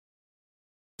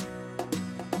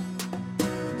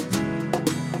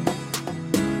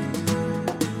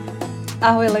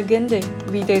Ahoj legendy,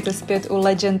 vítejte zpět u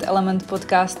Legend Element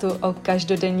podcastu o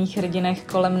každodenních hrdinech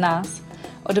kolem nás.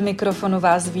 Od mikrofonu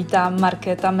vás vítá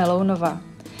Markéta Melounová.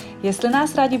 Jestli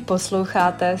nás rádi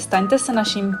posloucháte, staňte se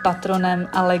naším patronem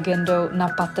a legendou na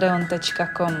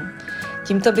patreon.com.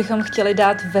 Tímto bychom chtěli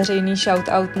dát veřejný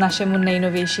shoutout našemu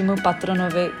nejnovějšímu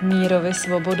patronovi Mírovi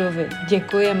Svobodovi.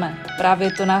 Děkujeme,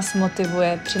 právě to nás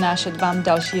motivuje přinášet vám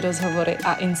další rozhovory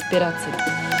a inspiraci.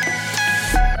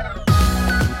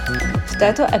 V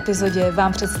této epizodě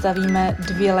vám představíme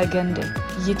dvě legendy,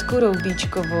 Jitku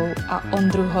Roubíčkovou a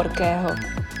Ondru Horkého.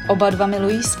 Oba dva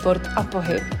milují sport a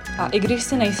pohyb a i když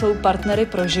si nejsou partnery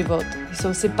pro život,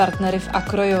 jsou si partnery v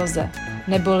akrojóze,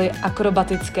 neboli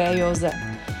akrobatické józe,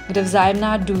 kde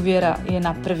vzájemná důvěra je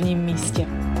na prvním místě.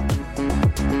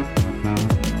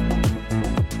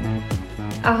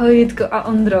 Ahoj Jitko a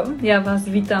Ondro, já vás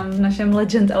vítám v našem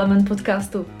Legend Element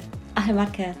podcastu. Ahoj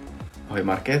Market. Ahoj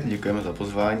Market, děkujeme za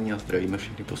pozvání a zdravíme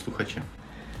všechny posluchače.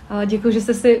 Děkuji, že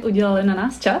jste si udělali na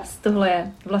nás čas. Tohle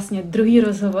je vlastně druhý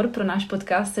rozhovor pro náš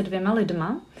podcast se dvěma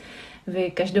lidma.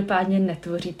 Vy každopádně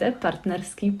netvoříte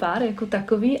partnerský pár jako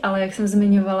takový, ale jak jsem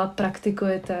zmiňovala,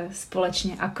 praktikujete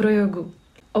společně akrojogu.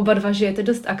 Oba dva žijete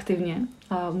dost aktivně.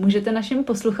 Můžete našim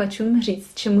posluchačům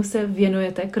říct, čemu se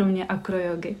věnujete kromě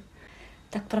akrojogy?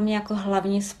 Tak pro mě jako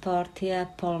hlavní sport je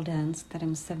pole dance,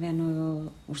 kterým se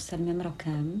věnuju už 7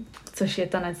 rokem. Což je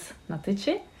tanec na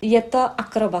tyči? Je to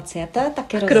akrobacie, to je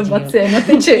taky rozdíl. Akrobacie na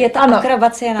tyči, Je to ano.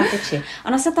 akrobacie na tyči.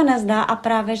 Ono se to nezdá a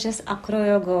právě, že s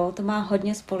akrojogou to má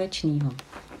hodně společného.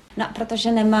 No,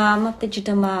 protože nemám tyč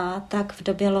doma, tak v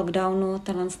době lockdownu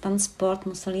ten sport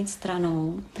musel jít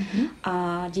stranou.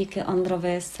 A díky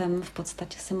Ondrovi jsem v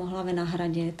podstatě si mohla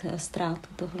vynahradit ztrátu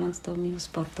toho mýho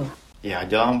sportu. Já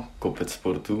dělám kopec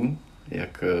sportů,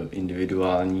 jak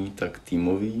individuální, tak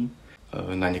týmový.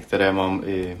 Na některé mám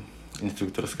i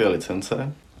instruktorské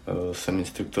licence. Jsem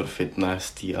instruktor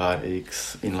fitness,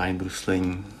 TRX, inline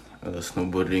bruslení,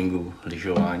 snowboardingu,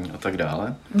 lyžování a tak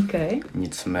dále. Okay.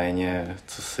 Nicméně,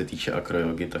 co se týče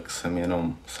akrojogy, tak jsem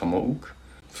jenom samouk.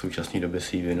 V současné době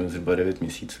si ji věnuju zhruba 9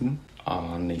 měsíců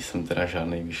a nejsem teda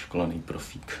žádný vyškolený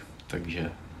profík,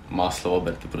 takže má slovo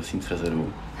berte prosím s rezervou.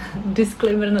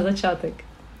 Disclaimer na začátek.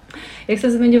 Jak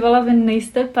jsem zmiňovala, vy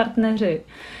nejste partneři,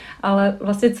 ale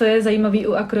vlastně co je zajímavý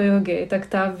u akrojogy, tak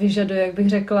ta vyžaduje, jak bych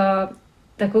řekla,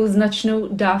 takovou značnou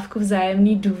dávku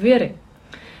vzájemné důvěry.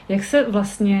 Jak se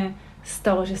vlastně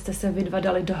stalo, že jste se vy dva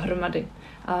dali dohromady?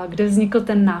 A kde vznikl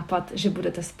ten nápad, že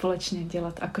budete společně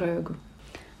dělat akrojogu?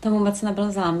 To vůbec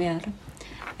nebyl záměr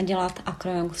dělat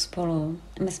akrojogu spolu.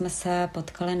 My jsme se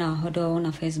potkali náhodou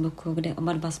na Facebooku, kdy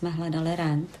oba dva jsme hledali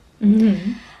rent.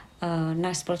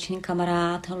 Náš společný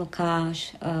kamarád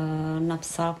Lukáš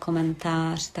napsal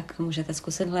komentář, tak můžete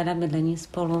zkusit hledat bydlení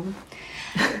spolu.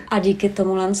 A díky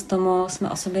tomu jsme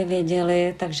o sobě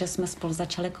věděli, takže jsme spolu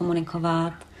začali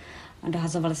komunikovat a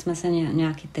dohazovali jsme se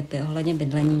nějaký tipy ohledně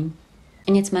bydlení.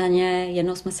 Nicméně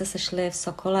jednou jsme se sešli v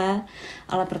Sokole,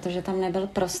 ale protože tam nebyl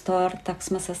prostor, tak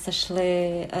jsme se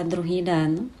sešli druhý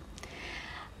den.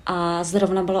 A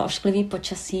zrovna bylo ošklivý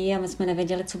počasí a my jsme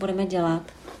nevěděli, co budeme dělat.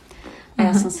 A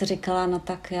já jsem si říkala, no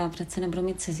tak já přece nebudu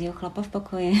mít cizího chlapa v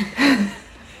pokoji.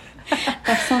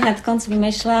 Tak jsem hnedkonc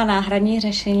vymýšlela náhradní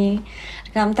řešení.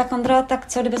 Říkám, tak Ondro, tak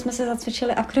co, kdybychom se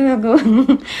zacvičili akrojogu?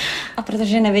 A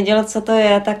protože nevěděla, co to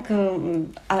je, tak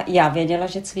a já věděla,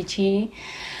 že cvičí,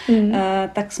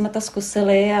 tak jsme to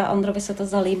zkusili a Ondrovi se to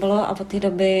zalíbilo a od té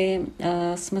doby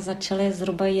jsme začali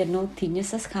zhruba jednou týdně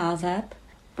se scházet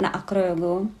na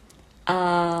akrojogu.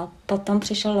 A potom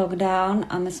přišel lockdown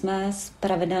a my jsme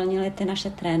zpravidelnili ty naše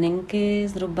tréninky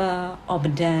zhruba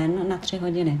obden na 3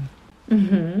 hodiny.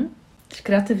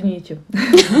 Kreativní, Jiťo.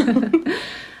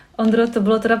 Ondro, to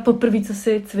bylo teda poprvé, co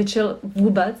jsi cvičil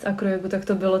vůbec akrojogu, tak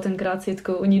to bylo tenkrát s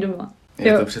Jitkou u ní doma.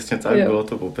 Je to přesně tak, bylo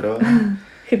to poprvé.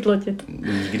 Chytlo tě to.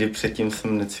 Nikdy předtím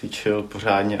jsem necvičil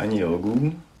pořádně ani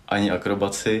jogu, ani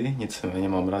akrobaci, nicméně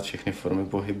mám rád všechny formy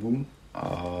pohybu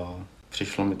a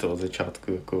přišlo mi to od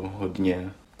začátku jako hodně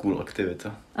cool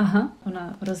aktivita. Aha,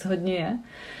 ona rozhodně je.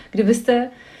 Kdybyste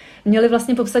měli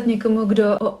vlastně popsat někomu,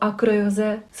 kdo o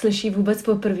akrojoze slyší vůbec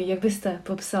poprvé, jak byste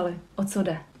popsali? O co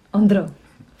jde? Ondro,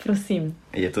 prosím.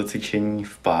 Je to cvičení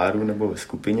v páru nebo ve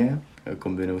skupině.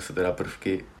 Kombinují se teda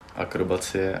prvky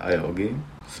akrobacie a jogy.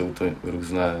 Jsou to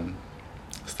různé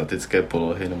statické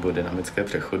polohy nebo dynamické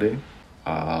přechody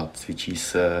a cvičí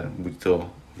se buď to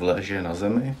v leže na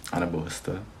zemi, anebo ve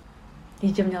stoje.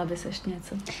 Jítě, měla bys ještě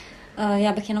něco?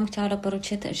 Já bych jenom chtěla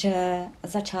doporučit, že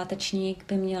začátečník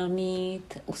by měl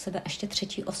mít u sebe ještě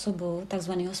 3. osobu,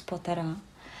 takzvaného spotera,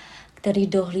 který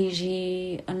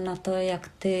dohlíží na to, jak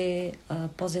ty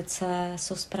pozice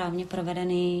jsou správně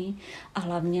provedený a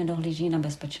hlavně dohlíží na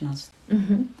bezpečnost.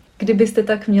 Mm-hmm. Kdybyste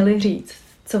tak měli říct,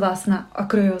 co vás na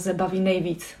akrojóze baví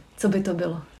nejvíc, co by to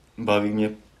bylo? Baví mě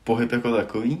pohyb jako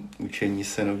takový, učení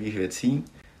se nových věcí,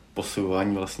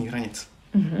 posouvání vlastních hranic.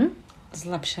 Mm-hmm.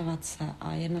 Zlepšovat se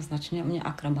a jednoznačně u mě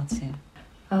akrobacie.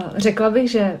 Řekla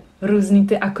bych, že různý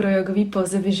ty akrojogové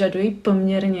pozy vyžadují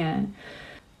poměrně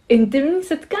intimní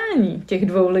setkání těch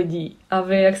dvou lidí. A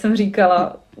vy, jak jsem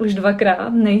říkala už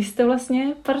 2krát, nejste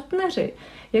vlastně partneři.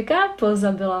 Jaká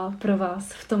poza byla pro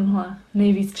vás v tomhle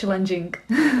nejvíc challenging?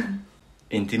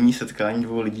 Intimní setkání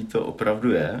dvou lidí to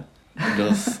opravdu je.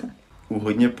 Dost u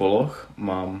hodně poloh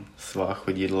mám svá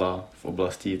chodidla v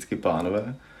oblasti Jitky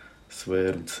pánové,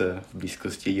 svoje ruce v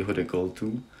blízkosti jejího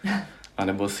dekoltu,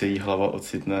 anebo se její hlava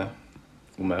ocitne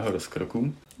u mého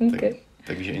rozkroku. Okay.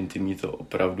 Takže intimní to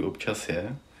opravdu občas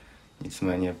je.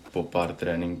 Nicméně po pár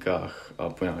tréninkách a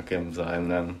po nějakém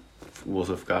vzájemném v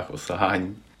uvozovkách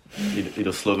osahání, i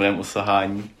doslovném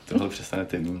osahání, tohle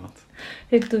přestanete vnímat.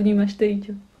 Jak to vnímáš ty,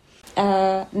 Jíťo?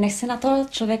 Než se na to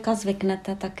člověka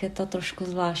zvyknete, tak je to trošku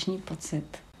zvláštní pocit.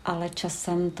 Ale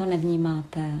časem to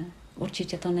nevnímáte.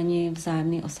 Určitě to není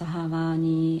vzájemné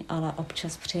osahávání, ale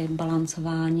občas při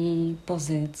balancování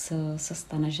pozic se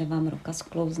stane, že vám ruka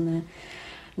sklouzne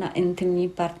na intimní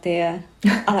partie,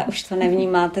 ale už to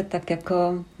nevnímáte tak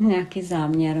jako nějaký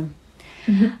záměr.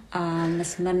 Mm-hmm. A my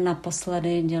jsme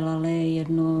naposledy dělali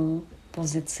jednu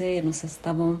pozici, jednu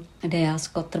sestavu, kde já z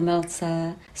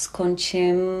kotrmelce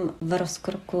skončím v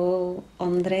rozkroku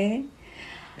Ondry,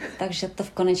 takže to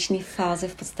v konečné fázi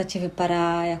v podstatě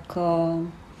vypadá jako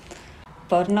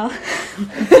porno.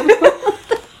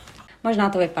 Možná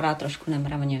to vypadá trošku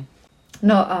nemravně.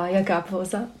 No a jaká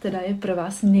póza teda je pro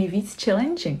vás nejvíc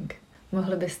challenging?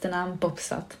 Mohli byste nám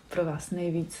popsat pro vás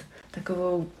nejvíc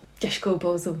takovou těžkou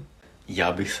pózu?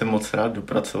 Já bych se moc rád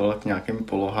dopracoval k nějakým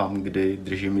polohám, kdy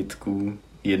držím Jitku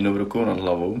jednou rukou nad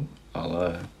hlavou,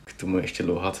 ale k tomu je ještě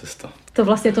dlouhá cesta. To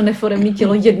vlastně to neforemní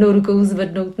tělo jednou rukou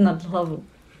zvednout nad hlavu.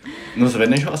 No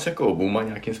zvedneš ho asi jako obouma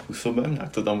nějakým způsobem, nějak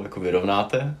to tam jako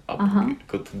vyrovnáte a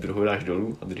jako tu druhou dáš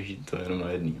dolů a drží to jenom na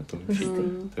jedný. A to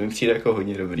mi přijde jako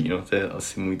hodně dobrý, no to je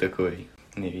asi můj takový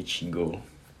největší gól.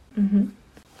 Mm-hmm.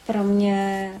 Pro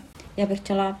mě, já bych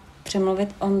chtěla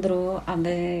přemluvit Ondru,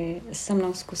 aby se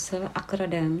mnou zkusil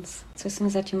acrodance, což se mi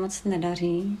zatím moc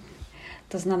nedaří.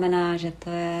 To znamená, že to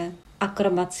je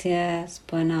akrobacie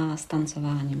spojená s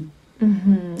tancováním.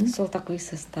 Mm-hmm. Jsou takové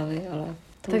sestavy, ale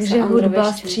takže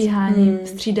hudba,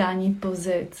 střídání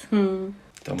pozic.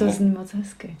 To zní moc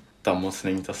hezky. Tam moc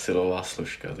není ta silová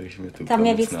složka, takže mě to tam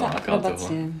je víc ta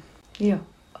akrobacie. Jo,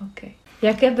 ok.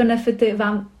 Jaké benefity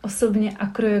vám osobně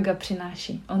akroyoga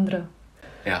přináší, Ondro?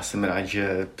 Já jsem rád,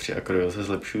 že při akroyoze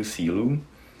zlepšuju sílu,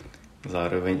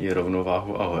 zároveň i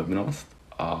rovnováhu a hojebnost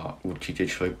a určitě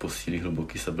člověk posílí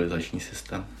hluboký stabilizační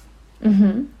systém.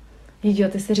 Mhm. Jíďo,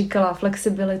 ty jsi říkala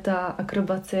flexibilita,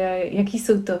 akrobacie, jaký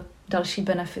jsou to další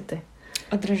benefity?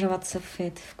 Udržovat se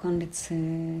fit v kondici,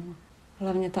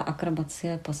 hlavně ta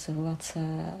akrobacie, posouvat se,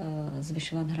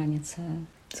 zvyšovat hranice.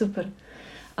 Super.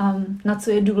 Na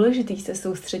co je důležité se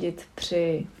soustředit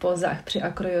při pózách, při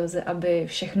akrojóze, aby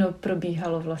všechno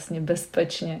probíhalo vlastně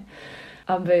bezpečně,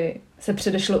 aby se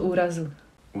předešlo úrazu?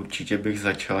 Určitě bych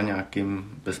začal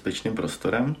nějakým bezpečným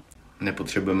prostorem.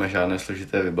 Nepotřebujeme žádné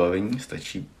složité vybavení,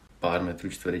 stačí pár metrů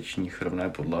čtverečních rovné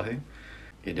podlahy.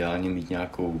 Ideálně mít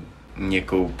nějakou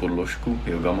měkkou podložku,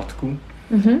 yogamatku.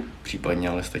 Mm-hmm. Případně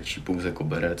ale stačí pouze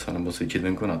koberec nebo cvičit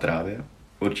venku na trávě.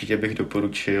 Určitě bych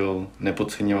doporučil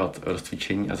nepodceňovat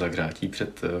rozcvičení a zahřátí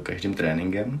před každým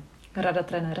tréninkem. Rada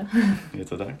trenéra. Je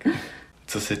to tak?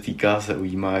 Co se týká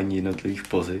zaujímání jednotlivých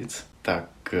pozic,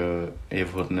 tak je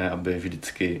vhodné, aby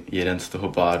vždycky jeden z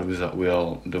toho páru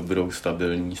zaujal dobrou,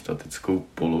 stabilní, statickou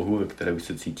polohu, ve které už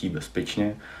se cítí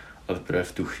bezpečně a teprve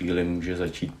v tu chvíli může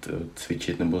začít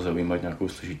cvičit nebo zaujímat nějakou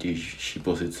složitější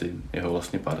pozici jeho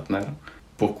vlastně partner.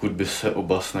 Pokud by se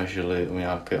oba snažili o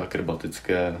nějaké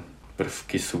akrobatické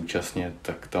prvky současně,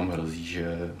 tak tam hrozí,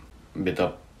 že by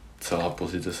ta celá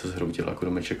pozice se zhroutila jako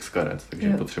domeček z karet, takže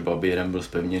je potřeba, aby jeden byl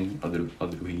zpevněný a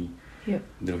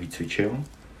druhý cvičil.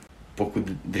 Pokud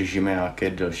držíme nějaké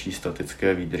další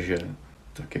statické výdrže,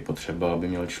 tak je potřeba, aby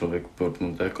měl člověk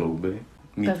propnuté klouby.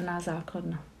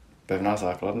 Pevná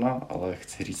základna, ale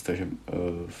chci říct to, že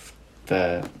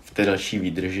v té další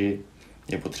výdrži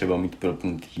je potřeba mít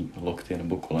propnutý lokty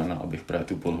nebo kolena, abych právě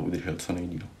tu polohu udržel co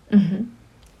nejdýl. Mm-hmm.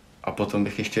 A potom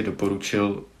bych ještě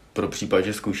doporučil pro případ,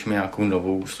 že zkoušíme nějakou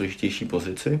novou, složitější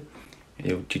pozici.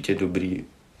 Je určitě dobrý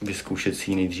vyzkoušet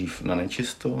si ji nejdřív na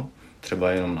nečisto,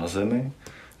 třeba jenom na zemi,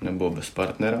 nebo bez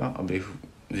partnera, abych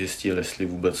zjistil, jestli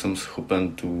vůbec jsem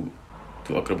schopen tu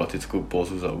akrobatickou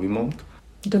pózu zaujmout.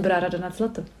 Dobrá rada na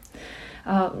zlato.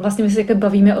 A vlastně my se také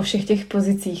bavíme o všech těch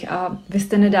pozicích a vy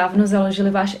jste nedávno založili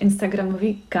váš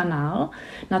instagramový kanál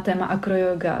na téma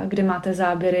acroyoga, kde máte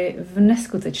záběry v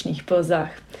neskutečných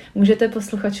pozách. Můžete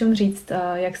posluchačům říct,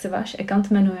 jak se váš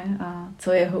account jmenuje a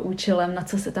co je jeho účelem, na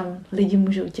co se tam lidi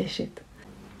můžou těšit?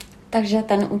 Takže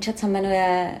ten účet se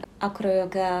jmenuje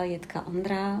Acroyoga Jitka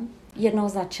Ondra. Jednou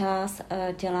za čas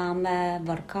děláme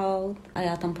workout a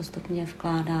já tam postupně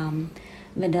vkládám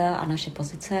videa a naše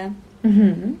pozice.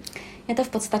 Mm-hmm. Je to v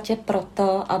podstatě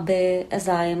proto, aby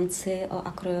zájemci o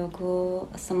acroyogu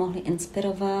se mohli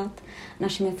inspirovat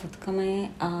našimi fotkami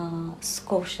a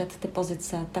zkoušet ty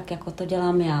pozice tak, jako to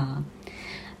dělám já.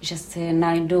 Že si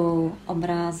najdu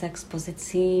obrázek s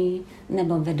pozicí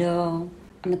nebo video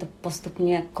a my to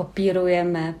postupně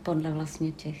kopírujeme podle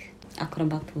vlastně těch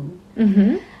akrobatů.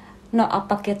 Mm-hmm. No a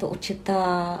pak je to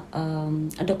určitá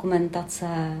dokumentace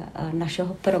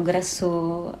našeho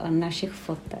progresu, našich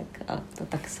fotek a to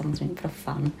tak samozřejmě pro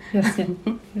fun. Jasně,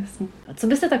 jasně. A co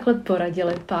byste takhle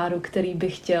poradili páru, který by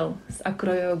chtěl s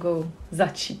acroyogou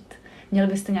začít? Měli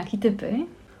byste nějaký tipy?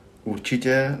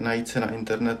 Určitě najít se na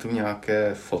internetu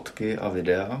nějaké fotky a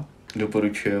videa.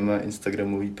 Doporučujeme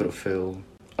instagramový profil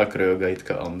Acroyoga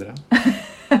Jitka Ondra.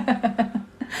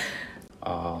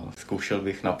 A zkoušel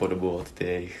bych napodobovat ty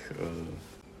jejich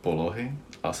polohy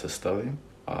a sestavy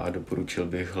a doporučil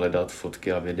bych hledat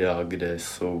fotky a videa, kde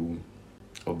jsou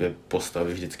obě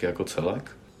postavy vždycky jako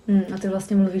celek. A ty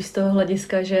vlastně mluvíš z toho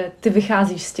hlediska, že ty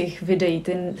vycházíš z těch videí,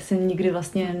 ty jsi nikdy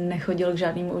vlastně nechodil k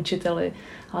žádnému učiteli,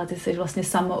 ale ty jsi vlastně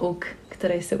samouk,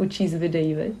 který se učí z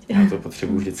videí, veď? Já to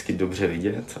potřebuji vždycky dobře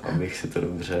vidět, abych si to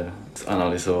dobře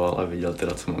zanalyzoval a viděl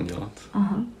teda, co mám dělat.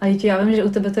 Aha. A já vím, že u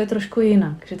tebe to je trošku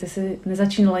jinak, že ty jsi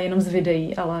nezačínala jenom z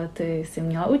videí, ale ty jsi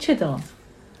měla učitele.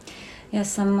 Já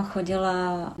jsem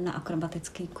chodila na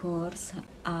akrobatický kurz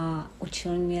a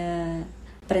učil mě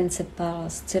principál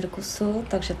z cirkusu,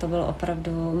 takže to byl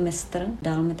opravdu mistr.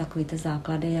 Dal mi takový ty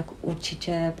základy, jak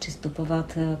určitě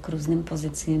přistupovat k různým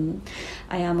pozicím.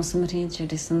 A já musím říct, že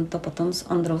když jsem to potom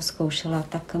s Ondrou zkoušela,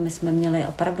 tak my jsme měli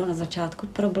opravdu na začátku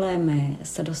problémy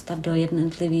se dostat do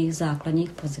jednotlivých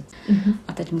základních pozic. Mm-hmm.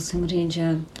 A teď musím říct,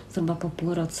 že zhruba po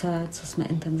půl roce, co jsme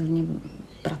intenzivně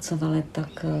pracovali,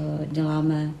 tak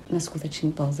děláme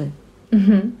neskutečné pózy.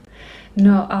 Mm-hmm.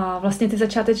 No a vlastně ty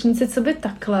začátečníci, co by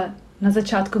takhle na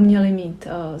začátku měli mít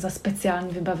za speciální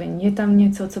vybavení? Je tam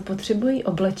něco, co potřebují,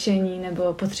 oblečení,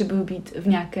 nebo potřebují být v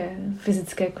nějaké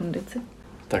fyzické kondici?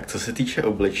 Tak co se týče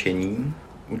oblečení,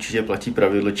 určitě platí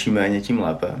pravidlo čím méně, tím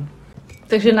lépe.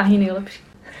 Takže nahý nejlepší.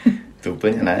 To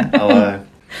úplně ne, ale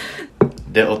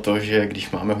jde o to, že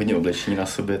když máme hodně oblečení na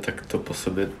sobě, tak to po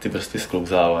sobě ty vrstvy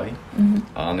sklouzávají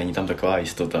a není tam taková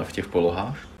jistota v těch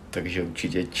polohách. Takže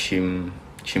určitě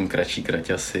čím kratší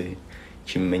kraťasy,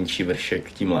 čím menší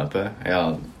vršek, tím lépe.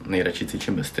 Já nejradši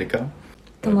cvičím bez trika.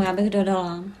 Tomu já bych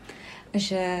dodala,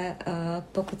 že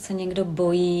pokud se někdo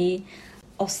bojí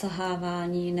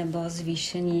osahávání nebo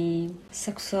zvýšení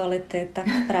sexuality, tak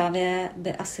právě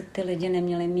by asi ty lidi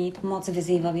neměli mít moc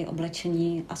vyzývavý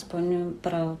oblečení, aspoň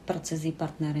pro cizí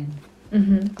partnery.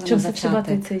 Mm-hmm. Čem se třeba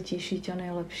ty cítíš, Jíťo,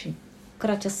 nejlepší?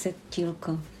 Kraťasy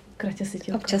tílko. Kraťasy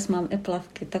tílko. Občas mám i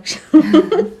plavky, takže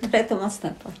tady to moc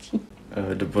neplatí.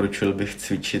 Doporučil bych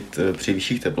cvičit při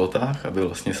vyšších teplotách, aby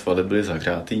vlastně svaly byly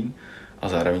zahřátý a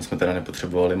zároveň jsme teda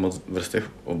nepotřebovali moc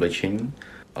vrstev oblečení,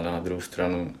 ale na druhou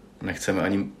stranu nechceme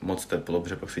ani moc teplo,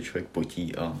 protože pak si člověk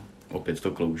potí a opět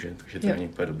to klouže, takže to není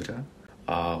úplně dobře.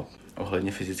 A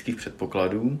ohledně fyzických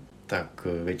předpokladů, tak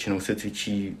většinou se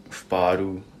cvičí v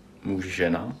páru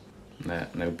muž-žena,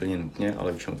 ne úplně nutně,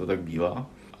 ale většinou to tak bývá.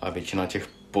 A většina těch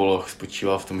poloh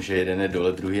spočívá v tom, že jeden je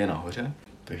dole, druhý je nahoře.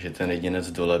 Takže ten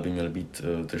jedinec dole by měl být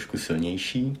trošku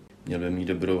silnější, měl by mít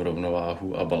dobrou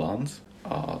rovnováhu a balanc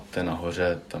a ten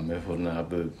nahoře tam je vhodné,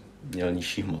 aby měl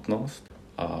nižší hmotnost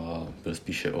a byl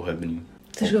spíše ohebný.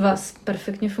 Což u vás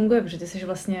perfektně funguje, protože ty jsi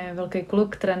vlastně velký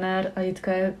kluk, trenér a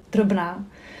Jitka je drobná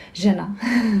žena.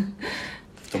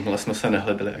 V tomhle jsme se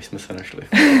nehledali, až jsme se našli.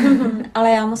 Ale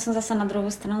já musím zase na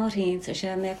druhou stranu říct,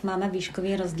 že my, jak máme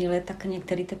výškový rozdíly, tak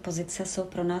některé ty pozice jsou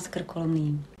pro nás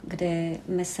krkolomný, kdy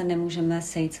my se nemůžeme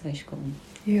sejít s výškou.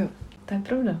 Jo, to je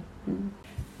pravda.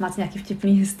 Máte nějaký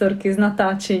vtipný historky z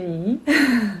natáčení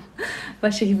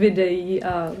vašich videí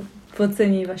a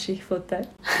focení vašich fotek?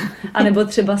 A nebo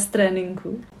třeba z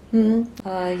tréninku?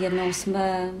 Jednou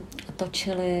jsme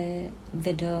točili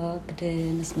video, kdy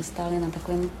my jsme stáli na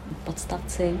takovém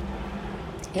podstavci.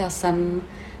 Já jsem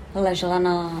ležela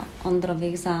na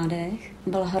Ondrových zádech,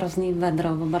 bylo hrozný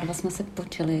vedro, oba dva jsme se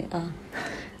točili a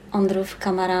Ondrův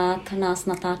kamarád nás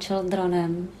natáčel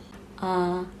dronem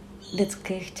a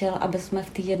vždycky chtěl, aby jsme v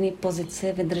té jedné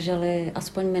pozici vydrželi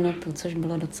aspoň minutu, což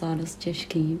bylo docela dost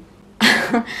těžký.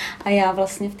 A já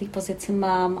vlastně v té pozici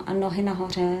mám nohy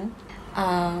nahoře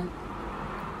a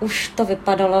už to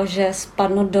vypadalo, že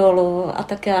spadnu dolů a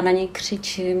tak já na něj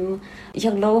křičím,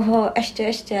 jak dlouho,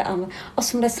 ještě a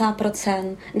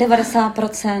 80%,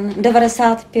 90%,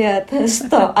 95%,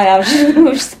 100% a já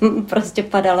už jsem prostě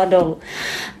padala dolů.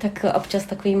 Tak občas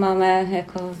takový máme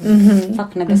jako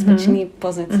fakt nebezpečný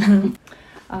pozice.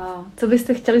 A co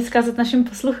byste chtěli vzkázat našim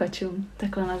posluchačům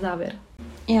takhle na závěr?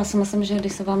 Já si myslím, že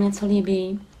když se vám něco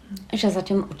líbí, že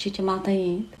zatím určitě máte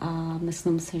jít a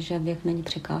myslím si, že věk není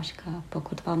překážka.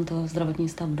 Pokud vám to zdravotní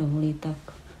stav dovolí, tak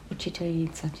určitě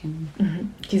jít zatím.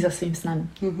 Jdi za svým snem.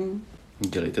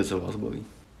 Dělejte, co vás baví.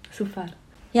 Super.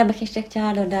 Já bych ještě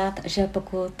chtěla dodat, že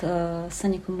pokud se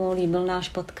někomu líbil náš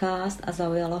podcast a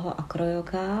zaujalo ho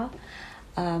akroyoga,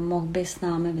 mohl by s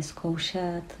námi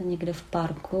vyzkoušet někde v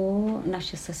parku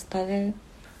naše sestavy.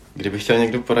 Kdyby chtěl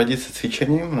někdo poradit se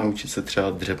cvičením, naučit se třeba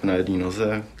dřep na jedné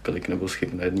noze, klik nebo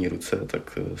schyb na jedné ruce,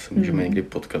 tak se můžeme někdy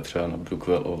potkat třeba na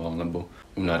Brookwell Oval nebo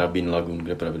u Narrabeen Lagoon,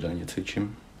 kde pravidelně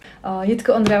cvičím.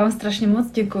 Jitko, Ondra, já vám strašně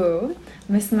moc děkuju.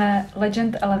 My jsme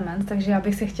Legend Element, takže já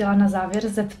bych se chtěla na závěr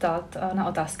zeptat na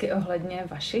otázky ohledně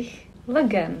vašich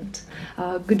legend.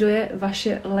 Kdo je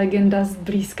vaše legenda z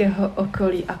blízkého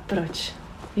okolí a proč?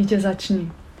 Jítě,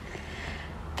 začni.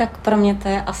 Tak pro mě to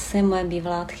je asi moje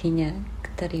bývalá tchýně,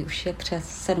 který už je přes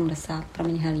 70,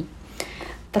 Helí.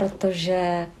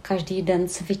 Protože každý den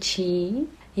cvičí,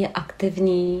 je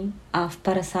aktivní a v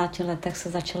 50 letech se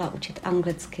začala učit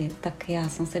anglicky, tak já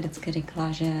jsem si vždycky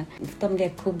říkala, že v tom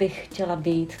věku bych chtěla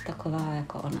být taková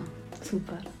jako ona.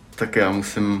 Super. Tak já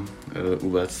musím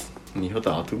uvést mýho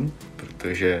tátu,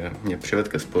 protože mě přivedl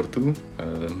ke sportu.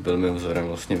 Byl mým vzorem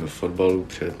vlastně ve fotbalu,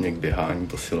 přivedl mě k běhání,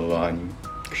 posilování,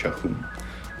 k šachům.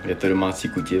 Je to domácí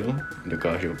kutil,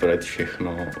 dokáže opravit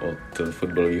všechno od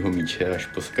fotbalového míče až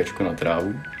po sekačku na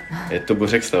trávu. Je to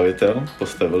Bořek stavitel,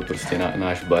 postavil prostě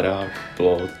náš barák,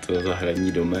 plot,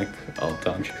 zahradní domek,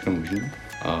 altán, všechno možné.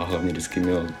 A hlavně vždycky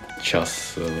měl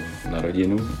čas na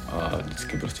rodinu a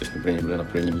vždycky prostě jsme pro ně byli na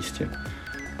prvním místě.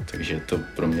 Takže je to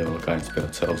pro mě velká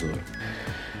inspirace a vzor.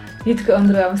 Jitko,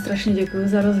 Ondro, já vám strašně děkuji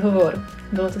za rozhovor.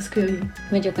 Bylo to skvělé.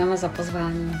 My děkujeme za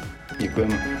pozvání.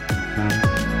 Děkujeme.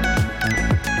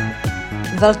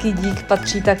 Velký dík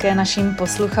patří také našim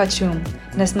posluchačům.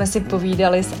 Dnes jsme si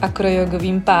povídali s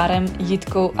akrojogovým párem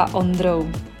Jitkou a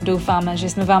Ondrou. Doufáme, že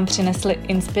jsme vám přinesli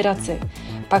inspiraci.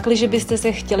 Pakliže byste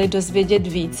se chtěli dozvědět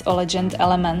víc o Legend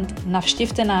Element,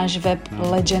 navštivte náš web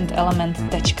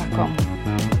legendelement.com.